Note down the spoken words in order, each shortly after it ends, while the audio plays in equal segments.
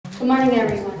Good morning,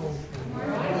 everyone. Good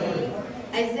morning.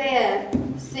 Isaiah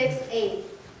 6:8.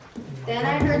 Then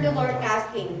I heard the Lord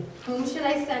asking, whom should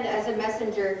I send as a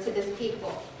messenger to this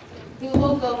people? Who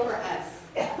will go for us?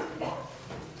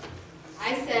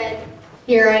 I said,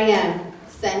 here I am,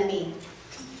 send me.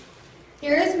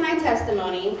 Here is my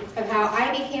testimony of how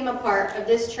I became a part of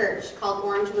this church called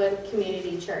Orangewood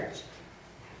Community Church.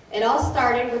 It all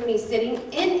started with me sitting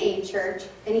in a church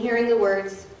and hearing the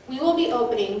words, we will be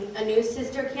opening a new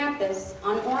sister campus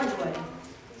on Orangewood.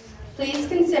 Please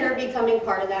consider becoming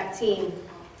part of that team.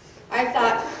 I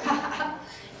thought,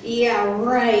 yeah,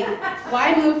 right.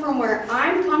 Why move from where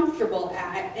I'm comfortable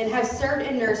at and have served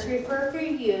in nursery for a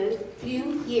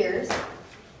few years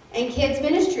and kids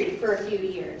ministry for a few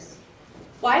years?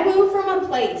 Why move from a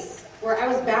place where I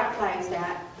was baptized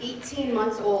at 18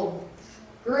 months old,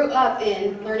 grew up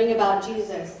in learning about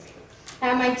Jesus,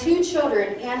 had my 2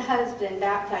 children and husband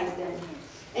baptized in,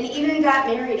 and even got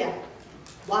married at?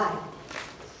 Why?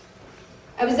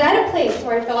 I was at a place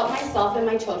where I felt myself and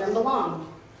my children belonged.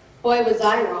 Boy, was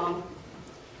I wrong.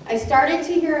 I started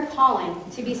to hear a calling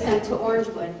to be sent to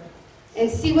Orangewood and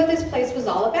see what this place was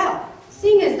all about,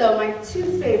 seeing as though my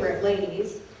 2 favorite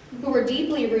ladies, who were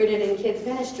deeply rooted in kids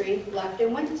ministry, left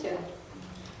and went to.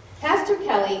 Pastor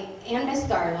Kelly and Miss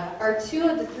Darla are 2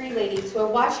 of the 3 ladies who have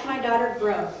watched my daughter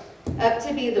grow up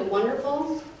to be the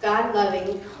wonderful,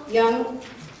 God-loving, young,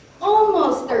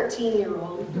 almost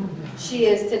 13-year-old she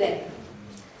is today.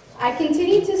 I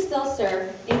continue to still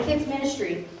serve in kids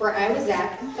ministry where I was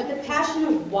at, but the passion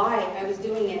of why I was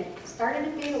doing it started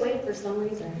to fade away for some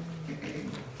reason.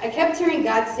 I kept hearing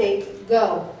God say,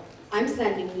 go, I'm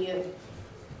sending you.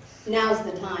 Now's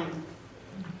the time.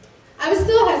 I was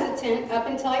still hesitant up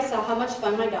until I saw how much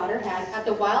fun my daughter had at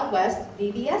the Wild West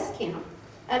VBS camp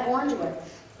at Orangewood,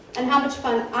 and how much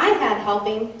fun I had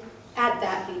helping at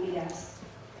that VBS.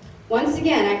 Once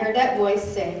again, I heard that voice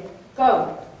say,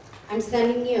 go, I'm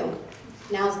sending you.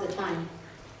 Now's the time.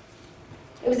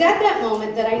 It was at that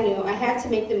moment that I knew I had to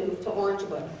make the move to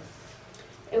Orangewood.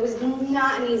 It was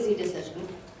not an easy decision,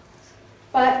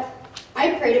 but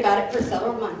I prayed about it for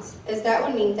several months, as that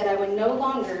would mean that I would no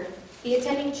longer be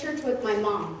attending church with my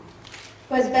mom,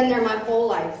 who has been there my whole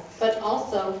life, but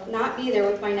also not be there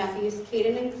with my nephews,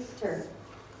 Caden and Victor,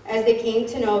 as they came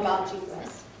to know about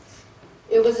Jesus.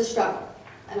 It was a struggle,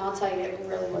 and I'll tell you, it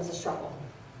really was a struggle.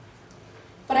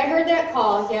 But I heard that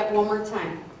call yet one more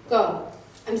time. Go,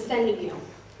 I'm sending you.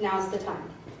 Now's the time.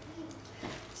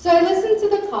 So I listened to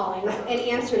the calling and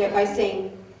answered it by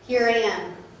saying, here I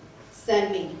am,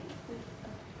 send me.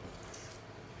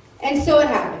 And so it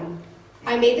happened.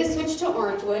 I made the switch to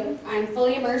Orangewood. I'm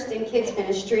fully immersed in kids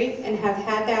ministry and have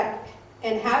that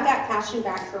passion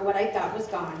back for what I thought was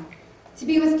gone, to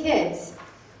be with kids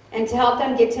and to help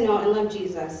them get to know and love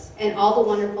Jesus and all the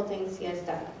wonderful things he has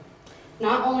done.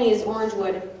 Not only is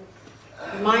Orangewood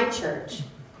my church,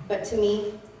 but to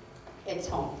me, it's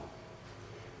home.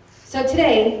 So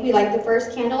today, we light the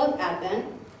first candle of Advent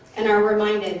and are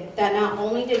reminded that not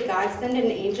only did God send an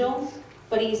angel,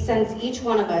 but he sends each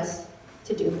one of us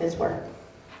to do his work.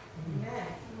 Amen.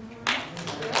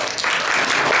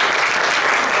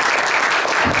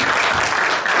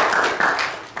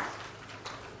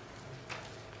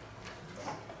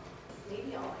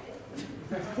 Maybe I'll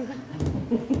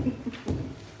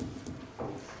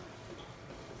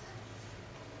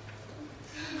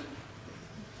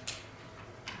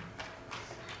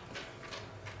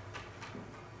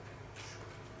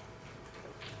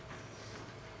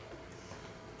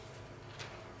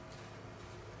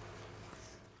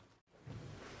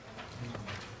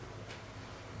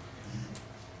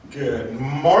Good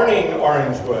morning,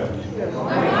 Orangewood. Good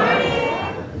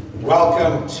morning.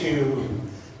 Welcome to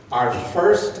our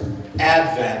first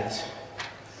Advent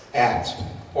at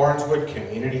Orangewood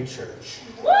Community Church.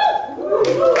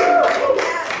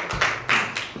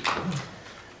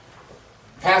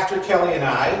 Pastor Kelly and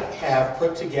I have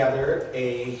put together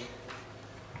a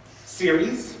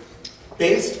series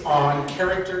based on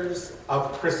characters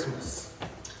of Christmas.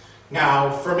 Now,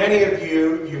 for many of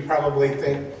you, you probably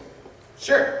think,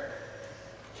 sure,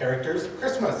 characters of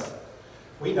Christmas.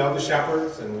 We know the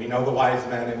shepherds, and we know the wise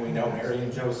men, and we know Mary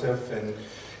and Joseph,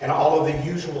 and all of the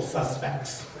usual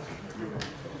suspects.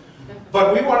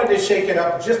 But we wanted to shake it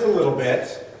up just a little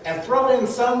bit and throw in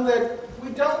some that we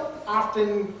don't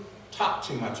often talk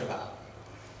too much about.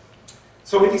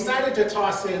 So we decided to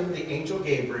toss in the angel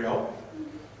Gabriel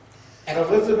and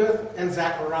Elizabeth and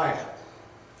Zachariah,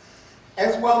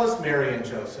 as well as Mary and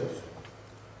Joseph,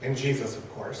 and Jesus, of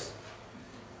course,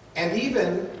 and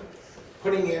even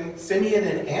putting in Simeon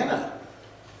and Anna.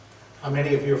 How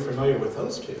many of you are familiar with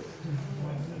those two?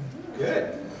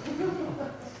 Good.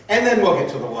 And then we'll get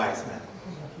to the wise men.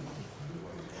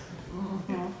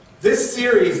 This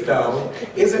series, though,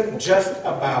 isn't just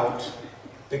about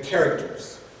the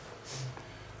characters.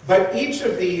 But each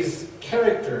of these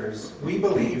characters, we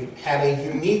believe, had a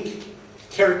unique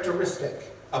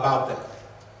characteristic about them.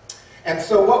 And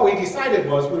so what we decided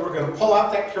was we were going to pull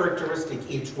out that characteristic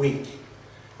each week.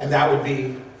 And that would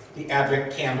be the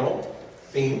Advent candle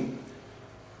theme,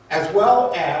 as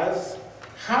well as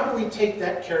how do we take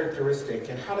that characteristic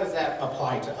and how does that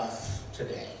apply to us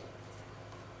today?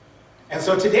 And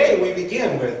so today we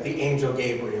begin with the angel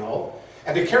Gabriel,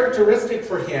 and the characteristic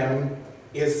for him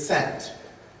is sent.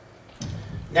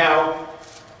 Now,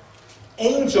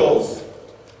 angels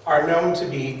are known to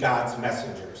be God's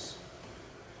messengers.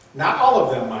 Not all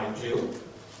of them, mind you.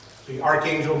 The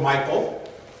archangel Michael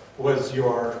was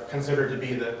considered to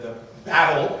be the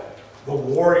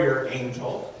warrior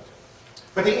angel.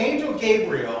 But the angel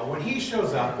Gabriel, when he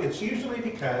shows up, it's usually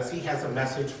because he has a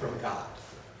message from God.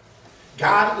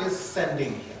 God is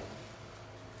sending him.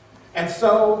 And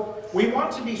so we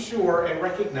want to be sure and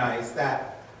recognize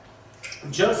that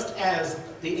just as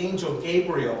the angel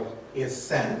Gabriel is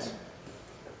sent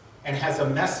and has a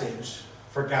message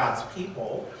for God's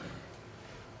people,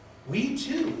 we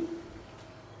too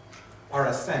are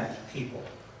a sent people.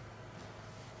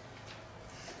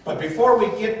 But before we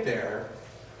get there,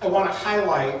 I want to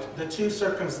highlight the two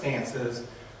circumstances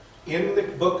in the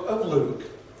book of Luke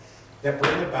that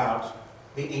bring about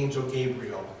the angel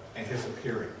Gabriel and his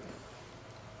appearing.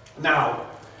 Now,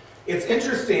 it's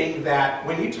interesting that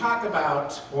when you talk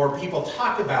about, or people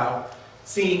talk about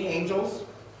seeing angels,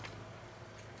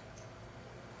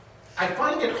 I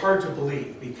find it hard to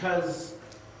believe because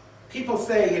people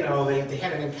say, they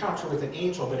had an encounter with an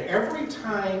angel, but every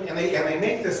time, and they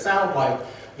make this sound like,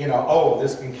 oh,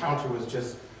 this encounter was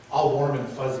just all warm and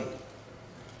fuzzy.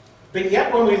 But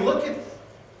yet when we look at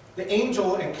the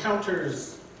angel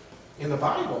encounters in the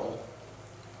Bible,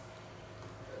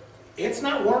 it's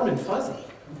not warm and fuzzy.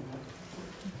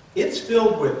 It's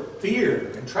filled with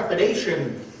fear and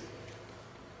trepidation.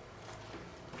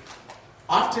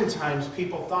 Oftentimes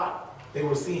people thought they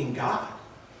were seeing God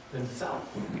themselves.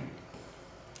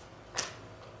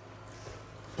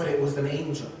 But it was an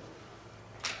angel.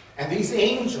 And these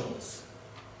angels,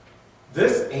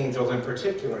 this angel in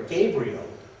particular, Gabriel,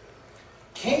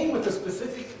 came with a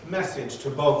specific message to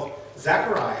both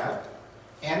Zechariah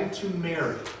and to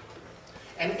Mary.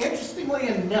 And interestingly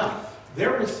enough,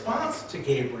 their response to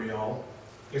Gabriel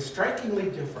is strikingly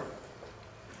different.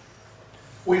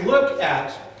 We look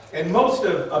at, and most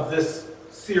of this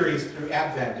series through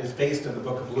Advent is based in the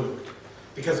book of Luke,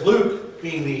 because Luke,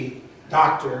 being the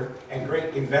doctor and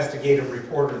great investigative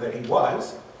reporter that he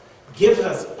was, gives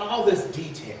us all this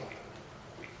detail.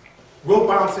 We'll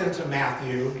bounce into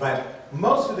Matthew, but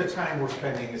most of the time we're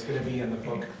spending is going to be in the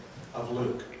book of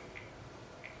Luke.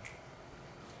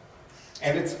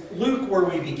 And it's Luke where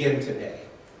we begin today,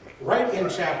 right in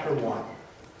chapter 1.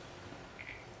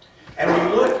 And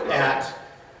we look at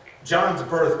John's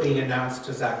birth being announced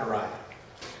to Zechariah.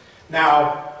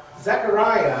 Now,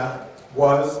 Zechariah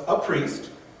was a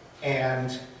priest,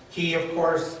 and he, of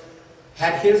course,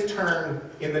 had his turn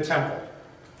in the temple,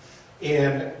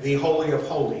 in the Holy of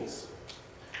Holies.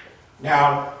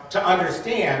 Now, to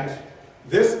understand,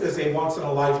 this is a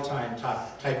once-in-a-lifetime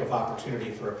type of opportunity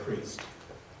for a priest.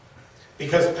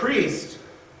 Because priests,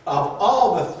 of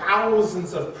all the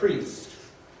thousands of priests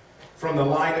from the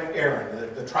line of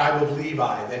Aaron, the tribe of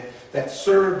Levi that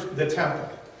served the temple,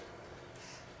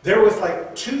 there was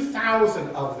like 2,000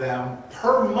 of them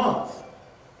per month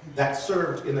that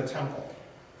served in the temple.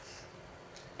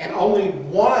 And only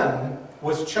one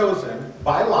was chosen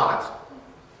by lot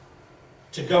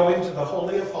to go into the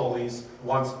Holy of Holies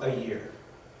once a year.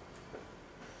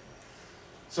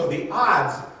 So the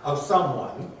odds of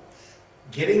someone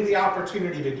getting the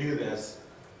opportunity to do this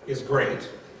is great.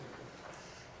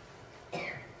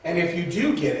 And if you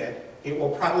do get it, it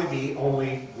will probably be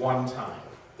only one time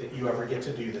that you ever get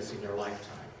to do this in your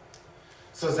lifetime.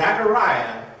 So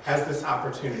Zechariah has this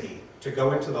opportunity to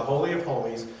go into the Holy of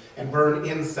Holies and burn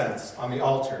incense on the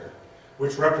altar,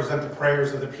 which represent the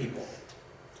prayers of the people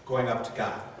going up to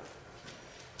God.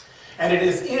 And it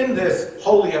is in this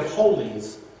Holy of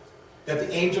Holies that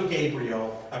the angel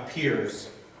Gabriel appears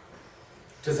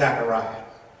to Zechariah.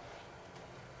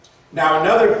 Now,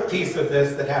 another piece of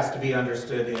this that has to be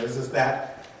understood is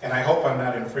that, and I hope I'm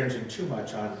not infringing too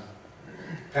much on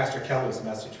Pastor Kelly's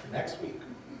message for next week,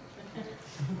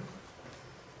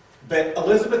 but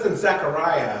Elizabeth and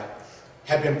Zechariah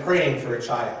had been praying for a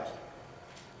child.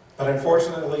 But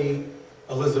unfortunately,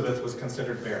 Elizabeth was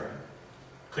considered barren,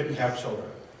 couldn't have children.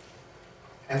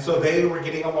 And so they were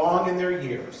getting along in their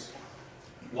years.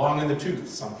 Long in the tooth,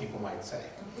 some people might say.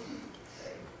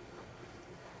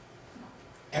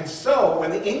 And so when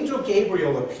the angel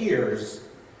Gabriel appears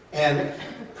and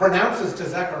pronounces to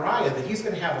Zechariah that he's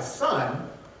going to have a son,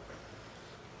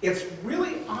 it's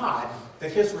really odd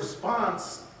that his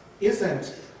response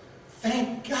isn't,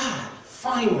 "Thank God,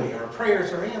 finally our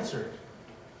prayers are answered."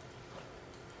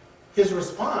 His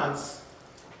response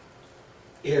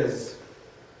is,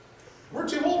 "We're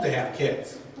too old to have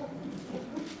kids."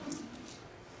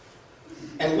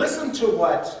 And listen to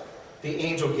what the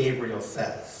angel Gabriel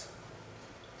says.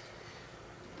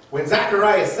 When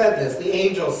Zechariah said this, the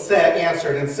angel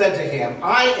answered and said to him,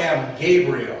 "I am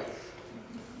Gabriel,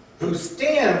 who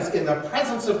stands in the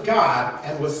presence of God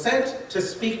and was sent to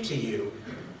speak to you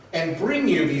and bring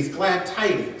you these glad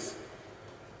tidings.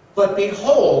 But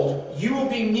behold, you will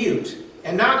be mute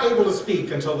and not able to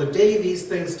speak until the day these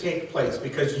things take place,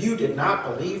 because you did not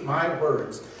believe my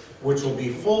words, which will be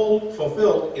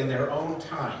fulfilled in their own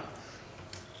time."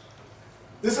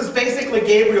 This is basically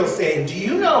Gabriel saying, do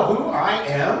you know who I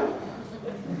am?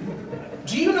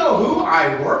 Do you know who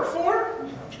I work for?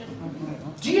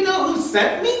 Do you know who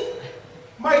sent me?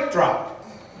 Mic drop.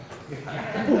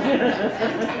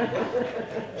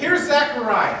 Here's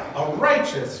Zechariah, a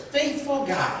righteous, faithful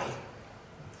guy,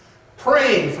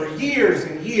 praying for years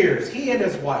and years, he and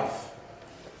his wife,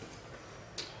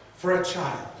 for a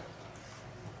child.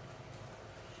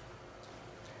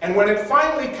 And when it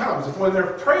finally comes, when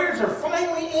their prayers are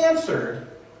finally answered,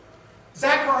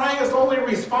 Zechariah's only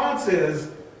response is,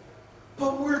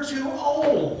 "But we're too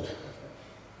old.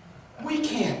 We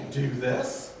can't do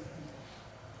this."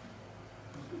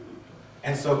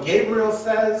 And so Gabriel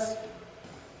says,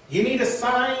 "You need a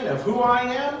sign of who I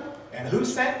am and who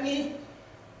sent me?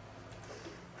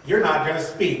 You're not going to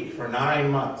speak for 9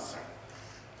 months."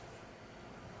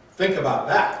 Think about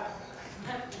that.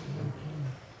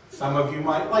 Some of you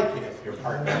might like it if your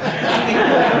partner doesn't speak for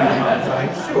 9 months,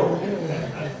 I'm sure.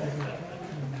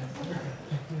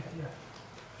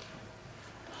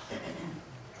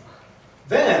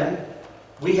 Then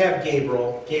we have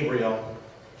Gabriel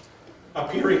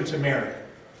appearing to Mary.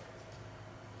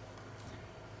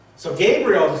 So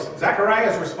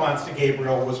Zechariah's response to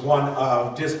Gabriel was one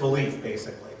of disbelief,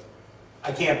 basically.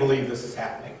 I can't believe this is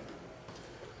happening.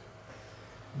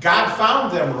 God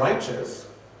found them righteous.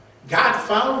 God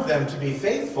found them to be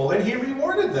faithful, and he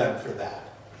rewarded them for that.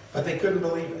 But they couldn't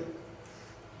believe it.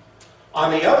 On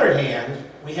the other hand,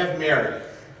 we have Mary,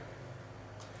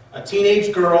 a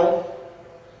teenage girl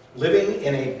living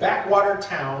in a backwater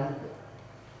town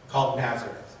called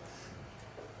Nazareth.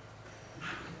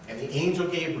 And the angel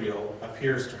Gabriel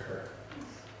appears to her.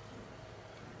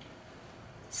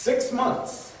 6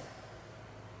 months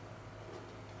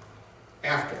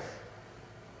after.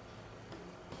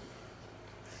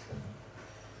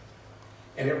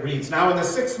 And it reads, "Now in the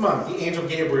 6th month, the angel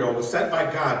Gabriel was sent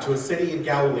by God to a city in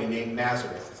Galilee named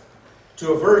Nazareth,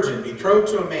 to a virgin betrothed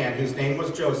to a man whose name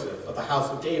was Joseph, of the house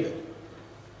of David.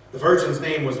 The virgin's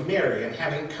name was Mary, and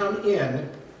having come in,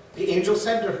 the angel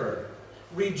said to her,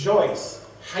 'Rejoice,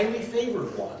 highly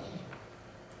favored one.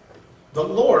 The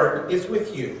Lord is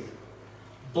with you.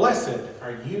 Blessed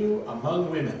are you among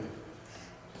women.'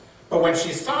 But when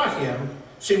she saw him,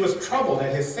 she was troubled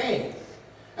at his saying,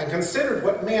 and considered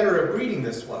what manner of greeting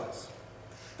this was.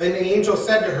 Then the angel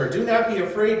said to her, 'Do not be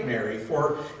afraid, Mary,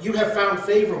 for you have found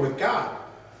favor with God.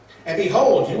 And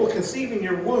behold, you will conceive in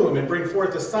your womb and bring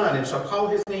forth a son, and shall call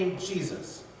his name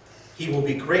Jesus. He will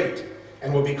be great,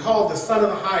 and will be called the Son of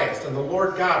the Highest, and the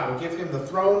Lord God will give him the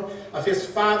throne of his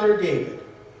father David,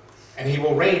 and he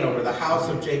will reign over the house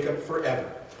of Jacob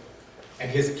forever. And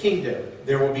his kingdom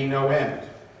there will be no end.'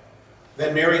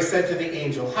 Then Mary said to the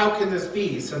angel, 'How can this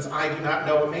be, since I do not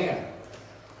know a man?'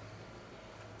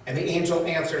 And the angel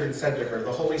answered and said to her,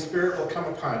 'The Holy Spirit will come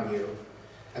upon you,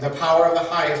 and the power of the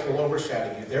highest will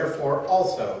overshadow you. Therefore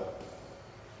also,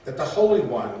 that the Holy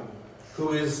One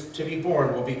who is to be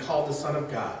born will be called the Son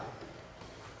of God.'"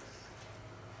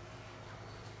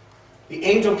 The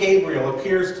angel Gabriel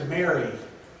appears to Mary,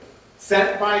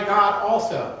 sent by God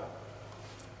also.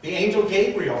 The angel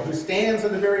Gabriel, who stands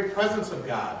in the very presence of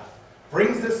God,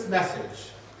 brings this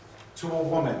message to a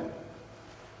woman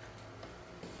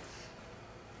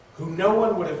who no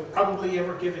one would have probably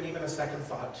ever given even a second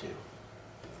thought to.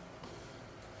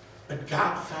 But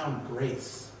God found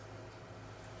grace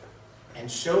and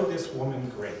showed this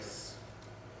woman grace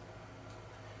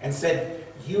and said,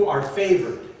 "You are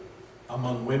favored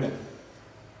among women."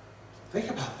 Think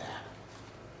about that.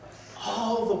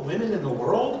 All the women in the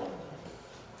world,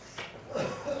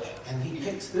 and he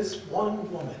picks this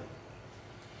one woman.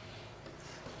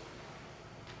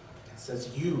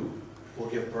 says, "You will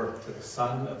give birth to the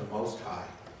Son of the Most High.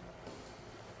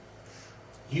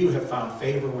 You have found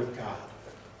favor with God."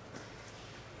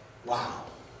 Wow.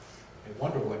 I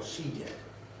wonder what she did.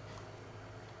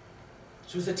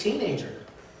 She was a teenager.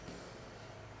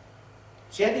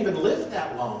 She hadn't even lived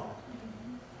that long.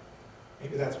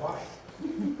 Maybe that's why.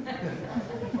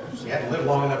 She hadn't lived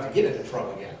long enough to get into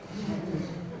trouble yet.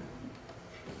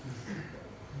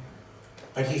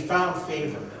 But he found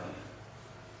favor.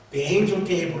 The angel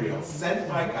Gabriel, sent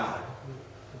by God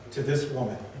to this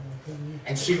woman,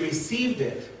 and she received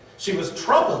it. She was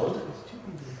troubled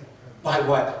by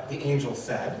what the angel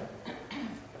said,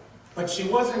 but she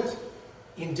wasn't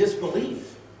in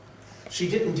disbelief. She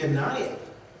didn't deny it.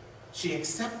 She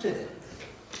accepted it.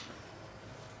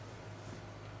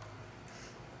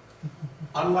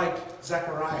 Unlike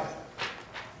Zechariah,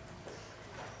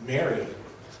 Mary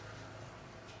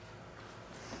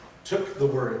took the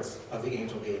words of the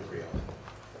angel Gabriel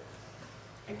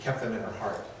and kept them in her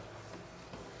heart.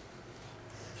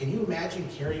 Can you imagine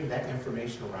carrying that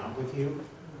information around with you?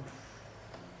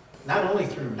 Not only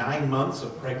through 9 months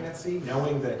of pregnancy,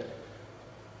 knowing that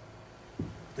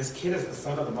this kid is the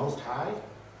Son of the Most High,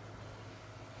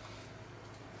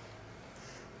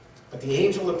 but the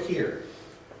angel appeared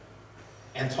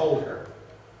and told her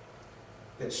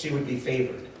that she would be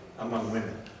favored among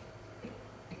women.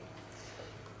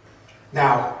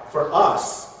 Now, for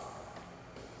us,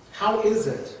 how is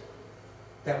it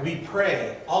that we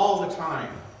pray all the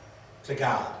time to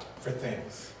God for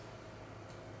things?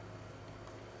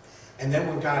 And then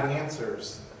when God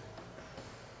answers,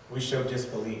 we show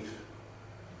disbelief.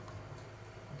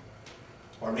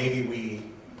 Or maybe we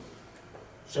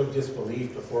show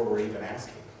disbelief before we're even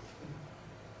asking.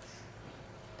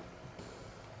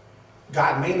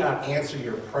 God may not answer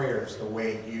your prayers the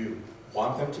way you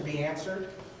want them to be answered,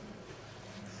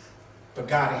 but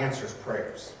God answers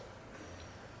prayers.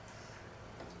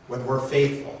 When we're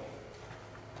faithful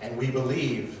and we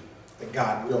believe that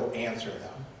God will answer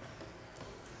them.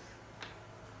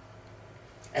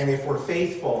 And if we're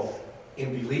faithful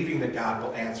in believing that God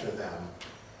will answer them,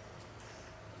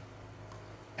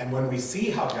 and when we see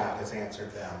how God has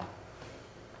answered them,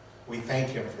 we thank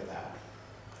Him for that.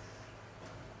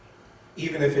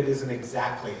 Even if it isn't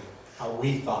exactly how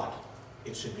we thought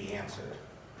it should be answered.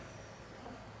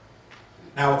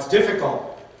 Now, it's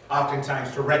difficult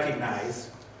oftentimes to recognize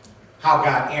how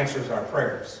God answers our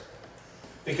prayers,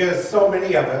 because so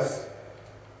many of us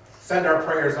send our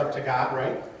prayers up to God,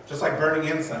 right? Just like burning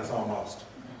incense almost.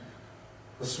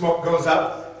 The smoke goes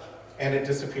up and it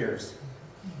disappears,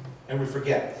 and we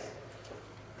forget.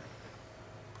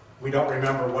 We don't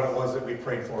remember what it was that we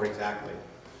prayed for exactly.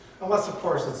 Unless, of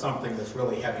course, it's something that's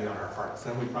really heavy on our hearts,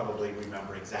 then we probably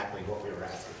remember exactly what we were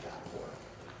asking God for.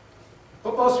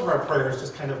 But most of our prayers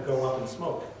just kind of go up in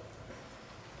smoke.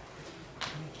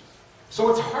 So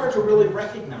it's hard to really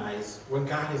recognize when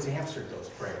God has answered those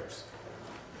prayers.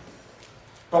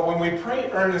 But when we pray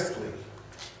earnestly,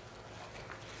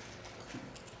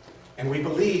 and we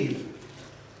believe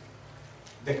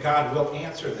that God will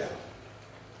answer them,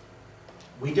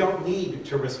 we don't need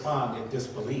to respond in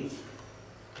disbelief.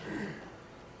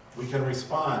 We can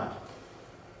respond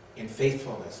in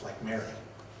faithfulness like Mary.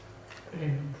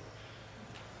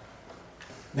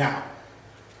 Now,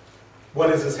 what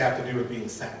does this have to do with being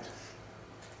sent?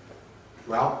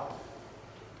 Well,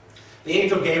 the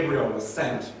angel Gabriel was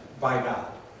sent by God.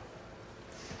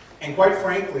 And quite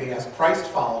frankly, as Christ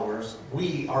followers,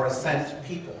 we are a sent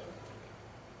people.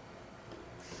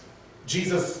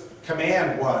 Jesus'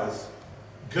 command was,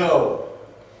 go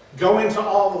into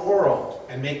all the world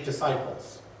and make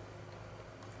disciples.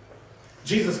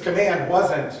 Jesus' command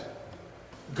wasn't,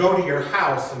 go to your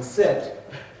house and sit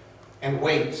and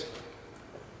wait.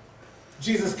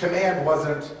 Jesus' command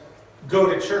wasn't,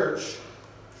 go to church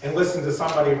and listen to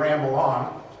somebody ramble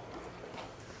on.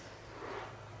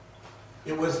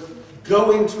 It was,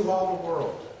 go into all the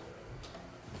world.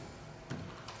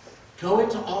 Go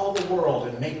into all the world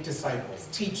and make disciples,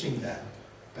 teaching them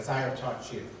as I have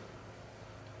taught you.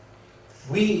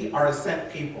 We are a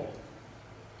sent people.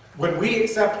 When we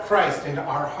accept Christ into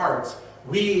our hearts,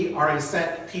 we are a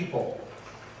sent people.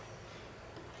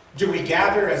 Do we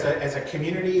gather as a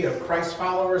community of Christ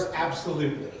followers?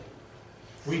 Absolutely.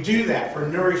 We do that for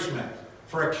nourishment,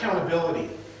 for accountability,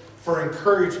 for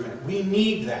encouragement. We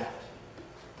need that.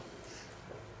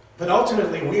 But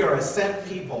ultimately, we are a sent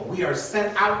people. We are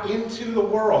sent out into the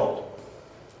world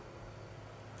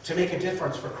to make a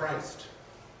difference for Christ,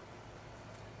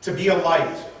 to be a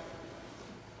light.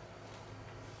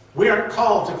 We aren't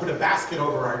called to put a basket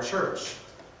over our church.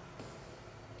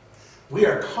 We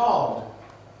are called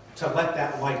to let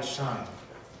that light shine.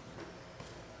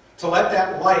 To let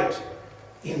that light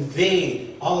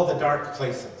invade all of the dark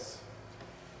places.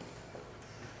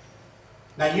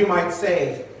 Now you might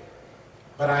say,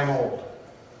 but I'm old.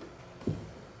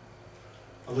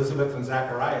 Elizabeth and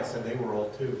Zachariah said they were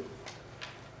old too.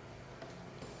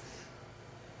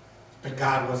 But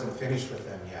God wasn't finished with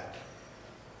them yet.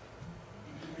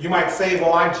 You might say,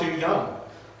 well, I'm too young.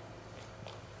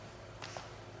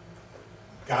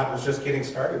 God was just getting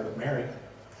started with Mary.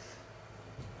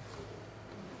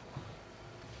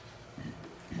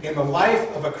 In the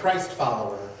life of a Christ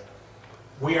follower,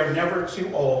 we are never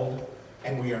too old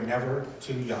and we are never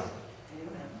too young.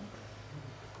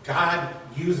 God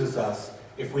uses us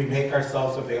if we make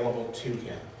ourselves available to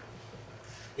Him.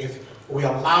 If we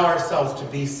allow ourselves to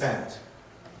be sent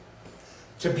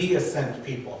a sent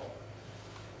people.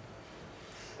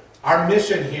 Our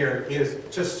mission here is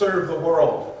to serve the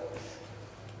world.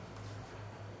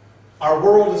 Our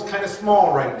world is kind of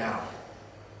small right now,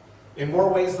 in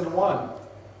more ways than one.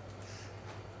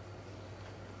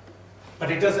 But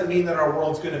it doesn't mean that our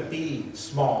world's going to be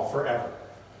small forever.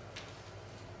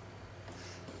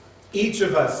 Each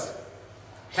of us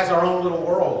has our own little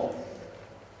world.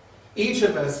 Each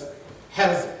of us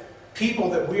has people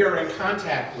that we are in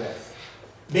contact with.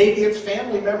 Maybe it's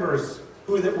family members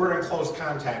that we're in close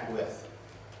contact with.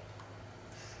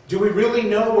 Do we really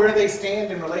know where they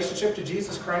stand in relationship to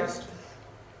Jesus Christ?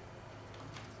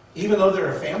 Even though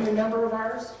they're a family member of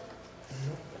ours?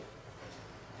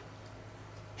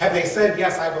 Have they said,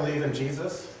 yes, I believe in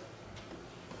Jesus?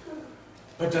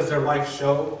 But does their life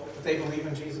show that they believe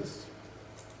in Jesus?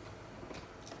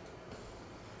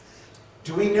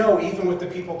 Do we know, even with the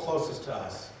people closest to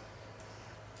us,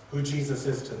 who Jesus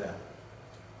is to them?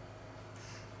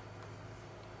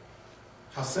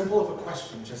 How simple of a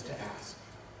question just to ask.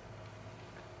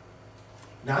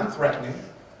 Non-threatening.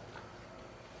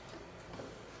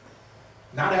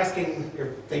 Not asking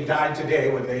if they died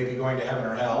today, would they be going to heaven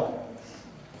or hell?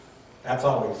 That's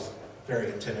always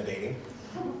very intimidating.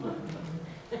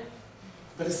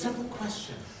 But a simple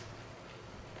question.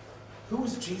 Who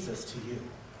is Jesus to you?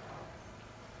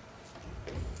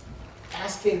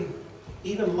 Asking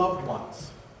even loved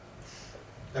ones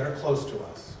that are close to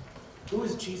us. Who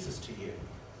is Jesus to you?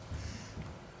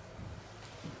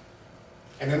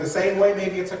 And in the same way,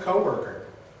 maybe it's a coworker.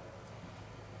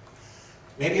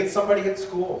 Maybe it's somebody at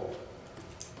school.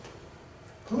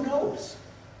 Who knows?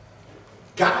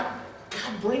 God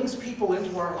brings people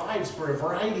into our lives for a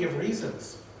variety of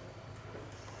reasons.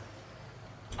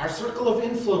 Our circle of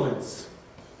influence,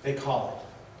 they call it.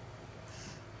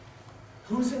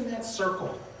 Who's in that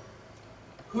circle?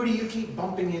 Who do you keep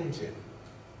bumping into?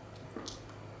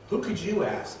 Who could you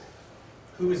ask?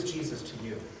 Who is Jesus to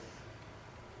you?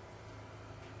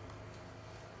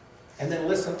 And then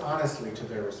listen honestly to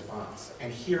their response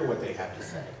and hear what they have to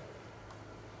say.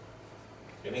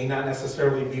 It may not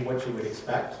necessarily be what you would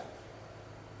expect,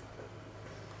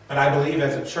 but I believe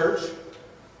as a church,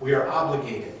 we are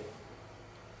obligated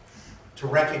to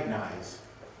recognize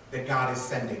that God is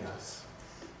sending us.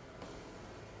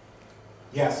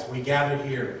 Yes, we gather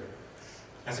here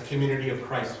as a community of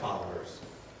Christ followers.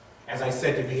 As I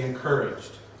said, to be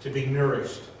encouraged, to be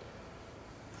nourished,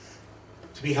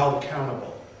 to be held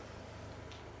accountable.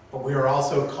 But we are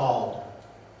also called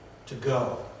to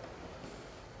go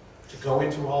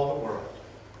into all the world,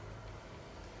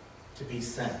 to be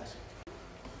sent.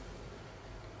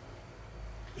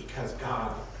 Because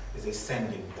God is a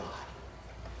sending God.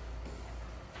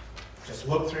 Just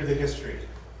look through the history,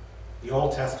 the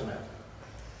Old Testament.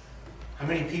 How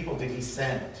many people did He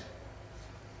send?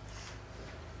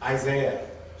 Isaiah,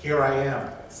 here I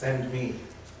am, send me.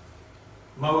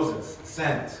 Moses,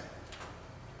 sent.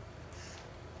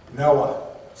 Noah,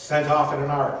 sent off in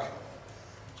an ark.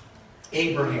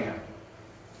 Abraham,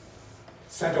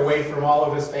 sent away from all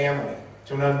of his family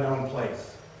to an unknown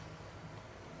place.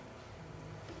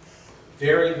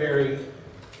 Very, very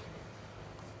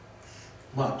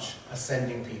much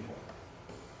ascending people.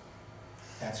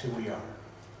 That's who we are.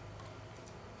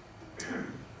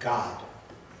 God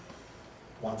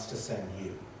wants to send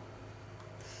you.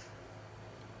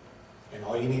 And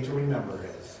all you need to remember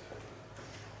is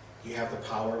you have the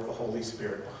power of the Holy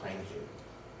Spirit behind you.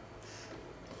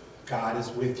 God is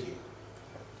with you.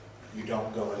 You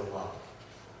don't go it alone.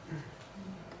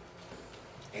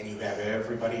 And you have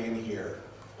everybody in here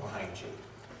behind you.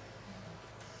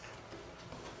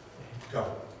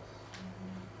 Go.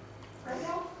 Right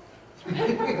now?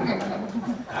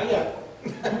 Not yet.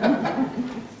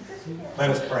 Let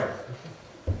us pray.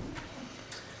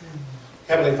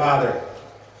 Heavenly Father,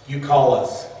 you call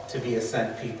us to be a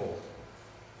sent people.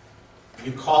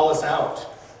 You call us out,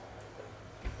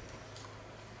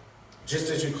 just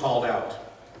as you called out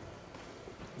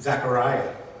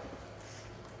Zechariah.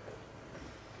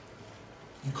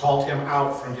 You called him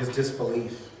out from his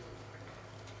disbelief,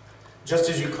 just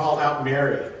as you called out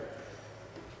Mary.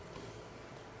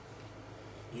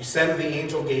 You send the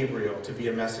angel Gabriel to be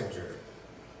a messenger,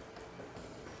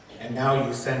 and now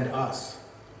you send us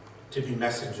to be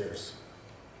messengers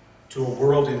to a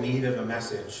world in need of a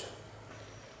message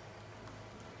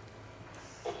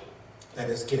that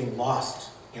is getting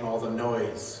lost in all the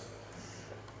noise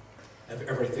of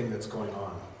everything that's going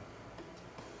on.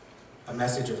 A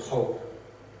message of hope,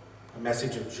 a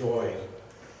message of joy,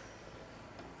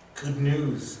 good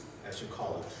news, as you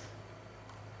call it.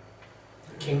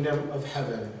 The kingdom of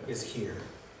heaven is here.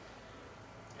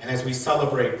 And as we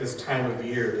celebrate this time of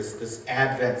year, this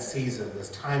Advent season, this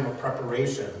time of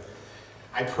preparation,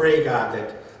 I pray,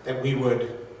 God, that we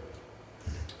would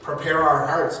prepare our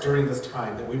hearts during this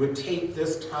time, that we would take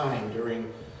this time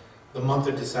during the month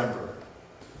of December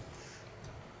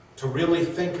to really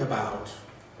think about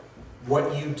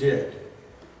what you did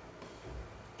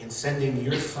in sending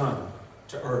your Son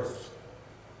to earth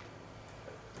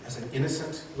as an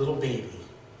innocent little baby,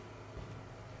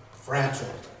 fragile,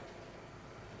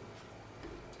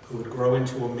 who would grow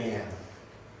into a man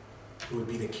who would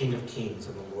be the King of Kings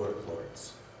and the Lord of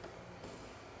Lords.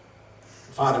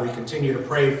 Father, we continue to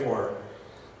pray for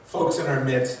folks in our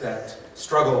midst that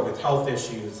struggle with health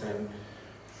issues and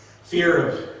fear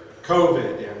of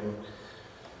COVID, and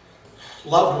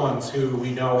loved ones who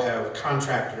we know have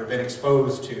contracted or been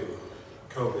exposed to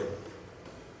COVID.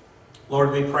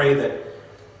 Lord, we pray that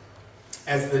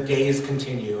as the days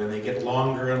continue and they get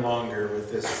longer and longer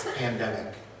with this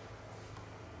pandemic,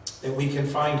 that we can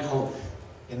find hope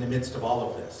in the midst of all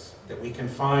of this, that we can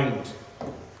find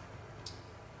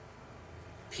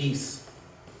peace,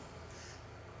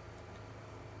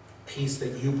 peace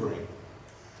that you bring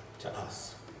to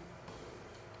us.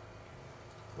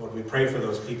 Lord, we pray for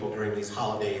those people during these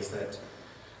holidays that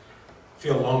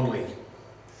feel lonely,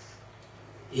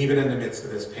 even in the midst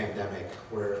of this pandemic,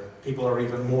 where people are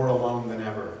even more alone than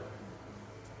ever.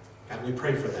 God, we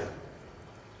pray for them.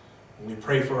 And we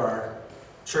pray for our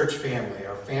church family,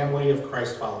 our family of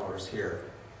Christ followers here,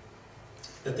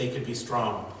 that they could be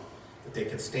strong, that they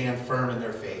could stand firm in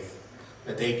their faith,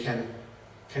 that they can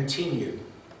continue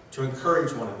to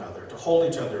encourage one another, to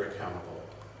hold each other accountable,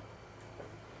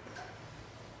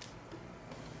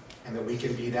 and that we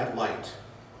can be that light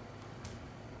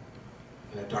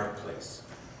in a dark place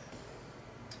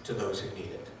to those who need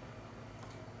it.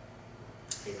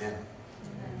 Amen.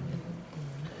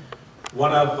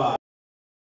 One of